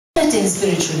skeleton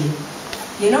spiritually.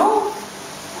 You know?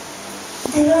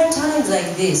 There are times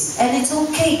like this, and it's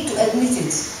okay to admit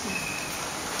it.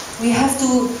 We have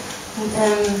to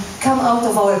come out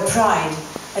of our pride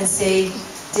and say,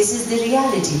 this is the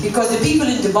reality. Because the people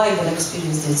in the Bible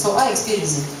experienced it, so I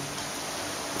experienced it.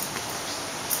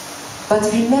 But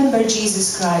remember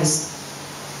Jesus Christ.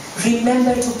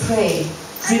 Remember to pray.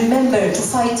 Remember to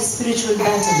fight the spiritual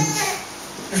battle.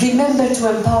 Remember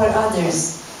to empower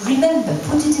others. Remember,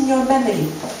 put it in your memory.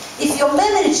 If your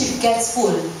memory chip gets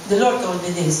full, the Lord told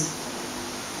me this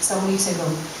some weeks ago.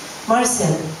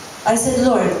 Marcel, I said,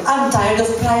 Lord, I'm tired of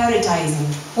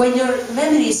prioritizing. When your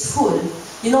memory is full,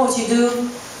 you know what you do?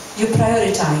 You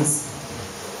prioritize.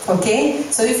 Okay?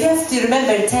 So if you have to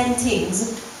remember 10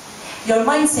 things, your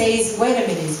mind says, wait a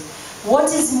minute, what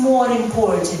is more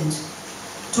important?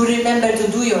 To remember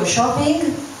to do your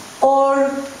shopping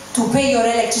or to pay your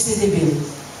electricity bill?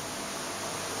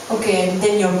 Okay, and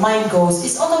then your mind goes,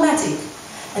 it's automatic.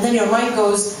 And then your mind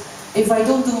goes, if I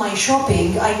don't do my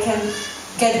shopping, I can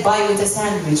get by with a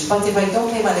sandwich. But if I don't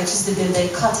pay my electricity bill, they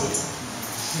cut it.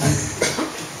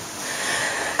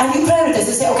 And you prioritize.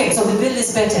 You say, okay, so the bill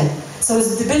is better. So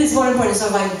the bill is more important. So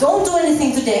if I don't do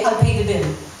anything today, I'll pay the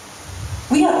bill.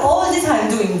 We are all the time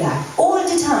doing that. All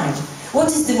the time. What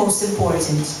is the most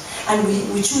important? And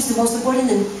we choose the most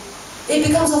important, and it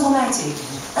becomes automatic.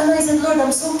 And I said, Lord,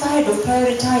 I'm so tired of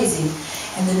prioritizing.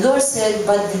 And the Lord said,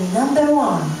 but the number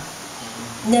one,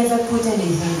 never put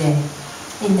anything there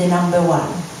in the number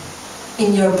one,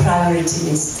 in your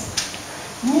priority list.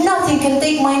 Nothing can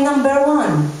take my number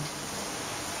one.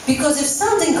 Because if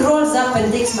something rolls up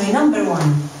and takes my number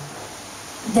one,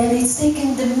 then it's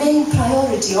taken the main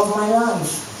priority of my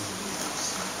life.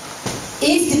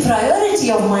 If the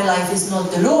priority of my life is not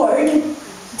the Lord,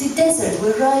 the desert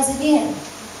will rise again.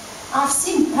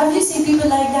 Have you seen people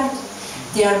like that?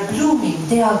 They are blooming,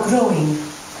 they are growing,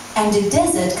 and the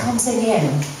desert comes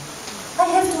again. I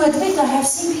have to admit, I have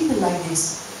seen people like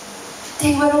this.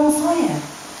 They were on fire.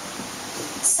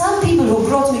 Some people who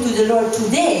brought me to the Lord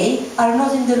today are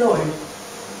not in the Lord.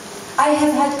 I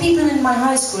have had people in my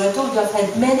high school, I told you I've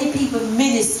had many people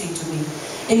ministering to me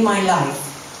in my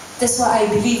life. That's why I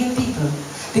believe in people.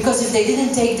 Because if they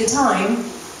didn't take the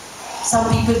time, some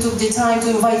people took the time to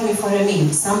invite me for a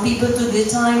meal. Some people took the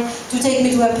time to take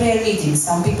me to a prayer meeting.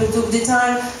 Some people took the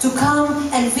time to come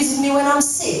and visit me when I'm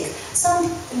sick. Some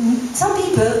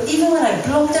people, even when I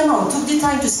blocked them out, took the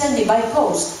time to send me by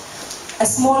post a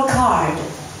small card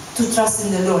to trust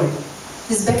in the Lord.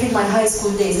 This is back in my high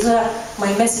school days. These are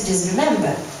my messages,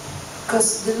 remember.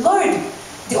 Because the Lord,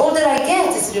 the older I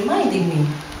get, is reminding me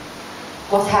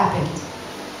what happened.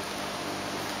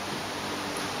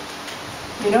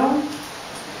 You know?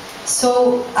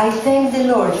 So I thank the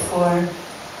Lord for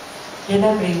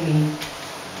remembering me.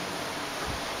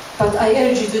 But I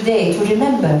urge you today to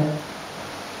remember,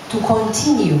 to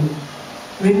continue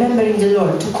remembering the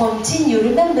Lord, to continue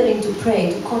remembering to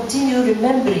pray, to continue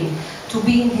remembering to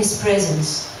be in His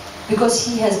presence. Because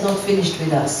He has not finished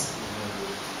with us.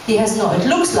 He has not. It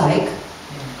looks like.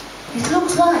 In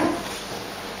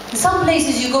some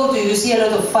places you go to, you see a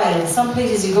lot of fire. In some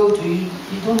places you go to, you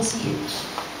don't see it.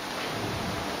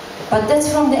 But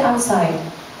that's from the outside.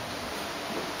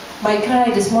 My cry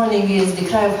this morning is the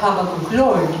cry of Habakkuk.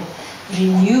 Lord,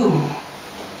 renew.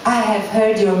 I have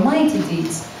heard your mighty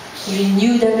deeds.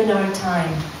 Renew them in our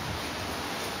time.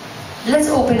 Let's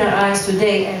open our eyes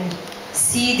today and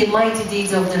see the mighty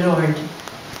deeds of the Lord.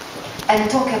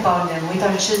 And talk about them with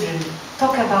our children.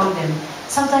 Talk about them.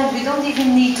 Sometimes we don't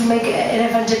even need to make an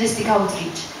evangelistic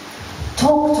outreach.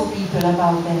 Talk to people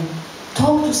about them.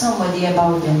 Talk to somebody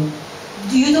about them.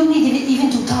 You don't need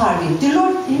even to target. The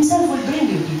Lord Himself will bring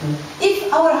you people. If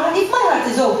my heart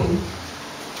is open,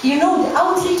 you know, the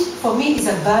outreach for me is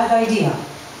a bad idea.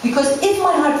 Because if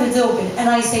my heart is open and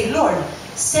I say, Lord,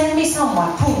 send me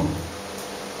someone, boom.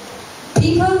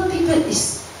 People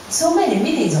is so many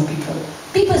millions of people.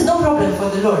 People is no problem for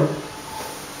the Lord.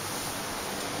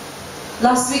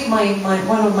 Last week,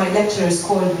 one of my lecturers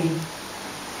called me.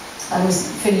 I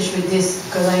was finished with this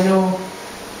because I know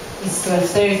it's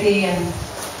 12:30 and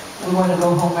we want to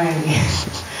go home early.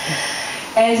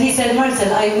 And he said,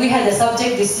 Marcel, we had a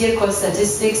subject this year called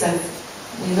statistics, and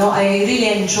I really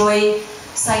enjoy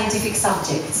scientific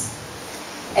subjects.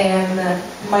 And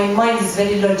my mind is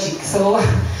very logic. So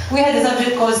we had a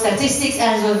subject called statistics,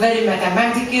 and it was very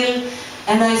mathematical.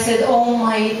 And I said, oh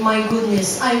my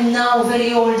goodness, I'm now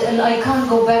very old and I can't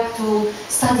go back to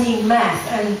studying math.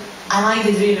 And I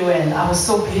did really well. I was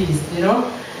so pleased,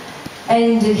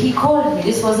 And he called me,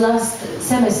 this was last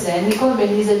semester, and he called me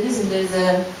and he said, listen, there's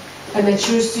a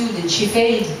mature student, she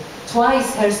failed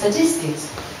twice her statistics.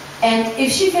 And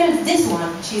if she fails this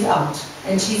one, she's out.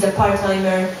 And she's a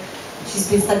part-timer. She's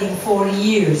been studying 4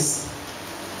 years.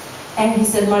 And he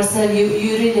said, Marcel, you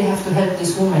really have to help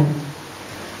this woman.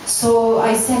 So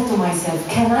I said to myself,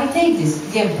 can I take this?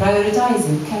 Again,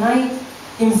 prioritizing. Can I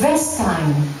invest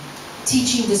time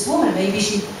teaching this woman? Maybe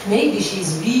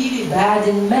she's really bad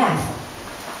in math.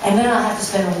 And then I have to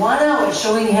spend 1 hour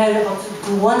showing her how to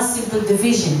do one simple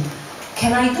division.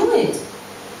 Can I do it?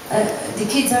 The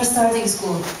kids are starting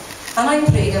school. And I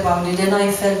prayed about it and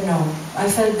I felt no. I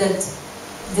felt that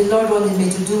the Lord wanted me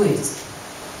to do it.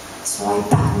 So I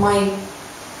packed my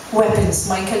weapons,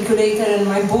 my calculator and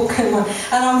my book, and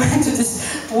I went to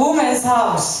this woman's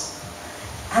house.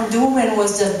 And the woman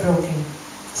was just broken.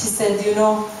 She said, you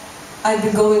know, I've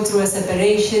been going through a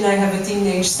separation, I have a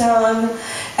teenage son,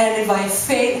 and if I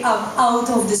fail, I'm out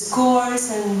of this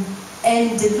course.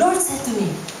 And the Lord said to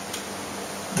me,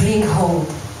 bring hope.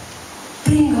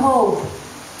 Bring hope.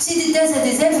 See, the desert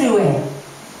is everywhere.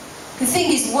 The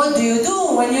thing is, what do you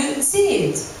do when you see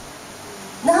it?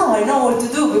 Now I know what to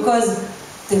do because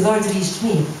the Lord reached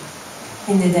me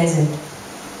in the desert.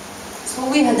 So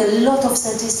we had a lot of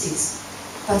statistics,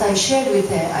 but I shared with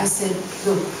her. I said,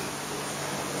 look,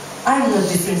 I'm not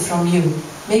different from you.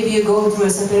 Maybe you go through a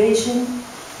separation,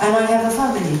 and I have a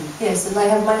family. Yes, and I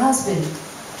have my husband.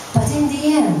 But in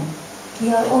the end,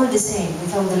 we are all the same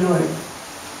without the Lord.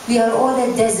 We are all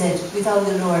a desert without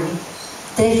the Lord.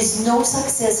 There is no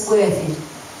success worth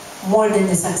it more than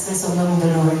the success of knowing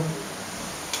the Lord.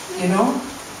 You know?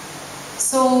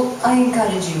 So I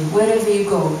encourage you, wherever you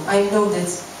go, I know that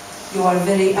you are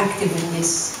very active in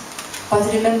this.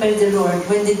 But remember the Lord,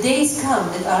 when the days come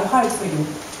that are hard for you,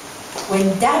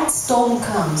 when that storm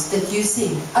comes that you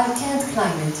think, I can't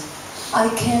climb it, I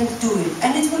can't do it,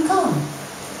 and it will come.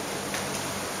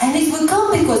 And it will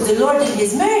come because the Lord in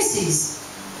His mercies,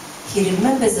 He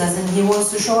remembers us and He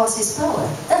wants to show us His power.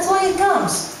 That's why it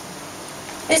comes.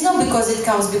 It's not because it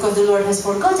comes because the Lord has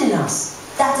forgotten us.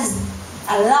 That is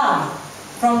a lie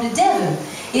from the devil.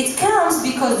 It comes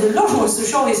because the Lord wants to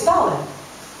show His power.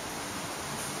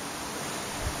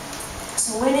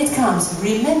 So when it comes,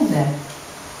 remember.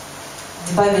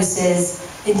 The Bible says,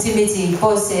 in Timothy,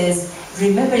 Paul says,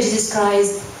 remember Jesus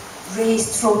Christ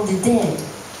raised from the dead.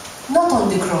 Not on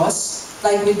the cross,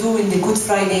 like we do in the Good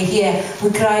Friday here. We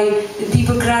cry,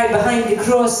 people cry behind the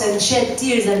cross and shed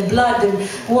tears and blood and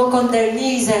walk on their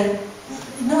knees and...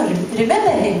 No,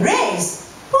 remember Him, raised.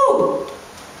 Woo!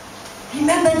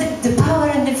 Remember the power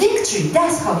and the victory.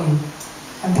 That's how you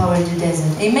empower the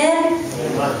desert. Amen?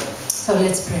 Amen. So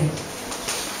let's pray.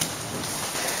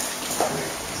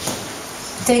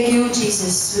 Thank you,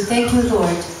 Jesus. We thank you,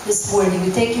 Lord, this morning. We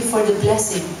thank you for the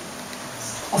blessing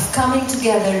of coming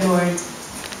together, Lord,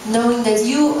 knowing that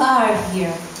you are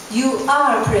here. You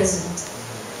are present.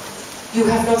 You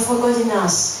have not forgotten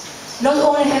us. Not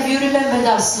only have you remembered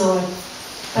us, Lord,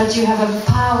 but you have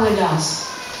empowered us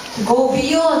to go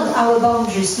beyond our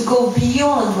boundaries, to go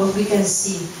beyond what we can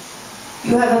see.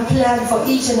 You have a plan for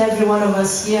each and every one of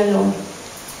us here, Lord.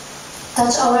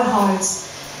 Touch our hearts.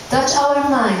 Touch our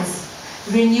minds.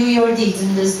 Renew your deeds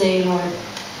in this day, Lord.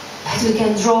 That we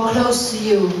can draw close to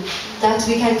you. That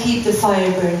we can keep the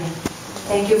fire burning.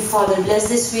 Thank you, Father. Bless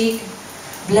this week.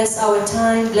 Bless our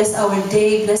time. Bless our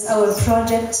day. Bless our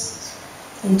project.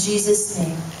 In Jesus'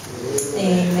 name.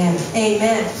 Amen.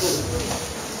 Amen.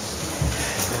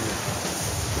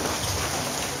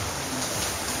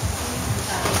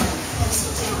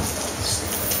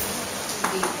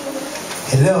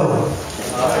 Hello.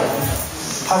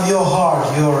 Have your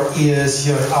heart, your ears,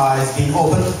 your eyes been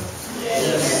opened?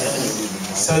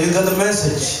 Yes. So you got the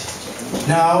message.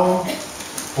 Now,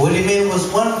 what it means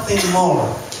was one thing more,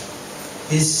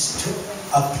 is to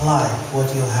apply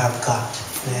what you have got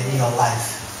in your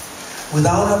life.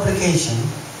 Without application,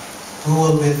 we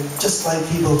will be just like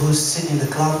people who sit in the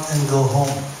club and go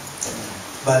home.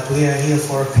 But we are here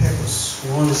for a purpose.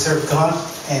 We want to serve God,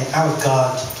 and our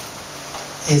God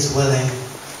is willing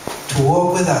to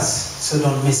walk with us. So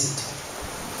don't miss it.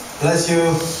 Bless you,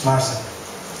 Marcel.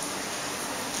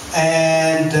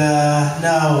 And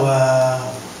now,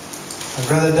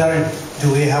 Brother Darren,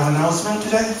 do we have an announcement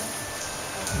today?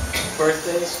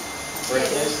 Birthdays?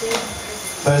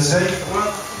 Thursday?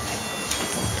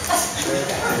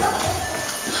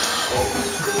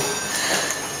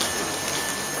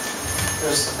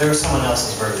 There was someone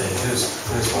else's birthday. Whose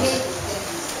was it?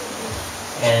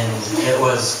 And it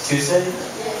was Tuesday?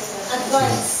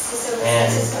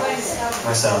 And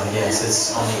Marcel, yes,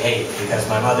 it's on the 8th because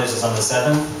my mother's is on the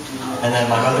 7th, and then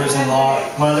my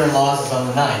mother-in-law's is on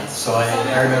the 9th. So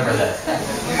I remember that.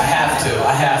 I have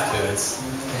to. It's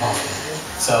awesome.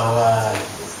 So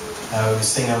We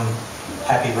sing them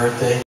happy birthday.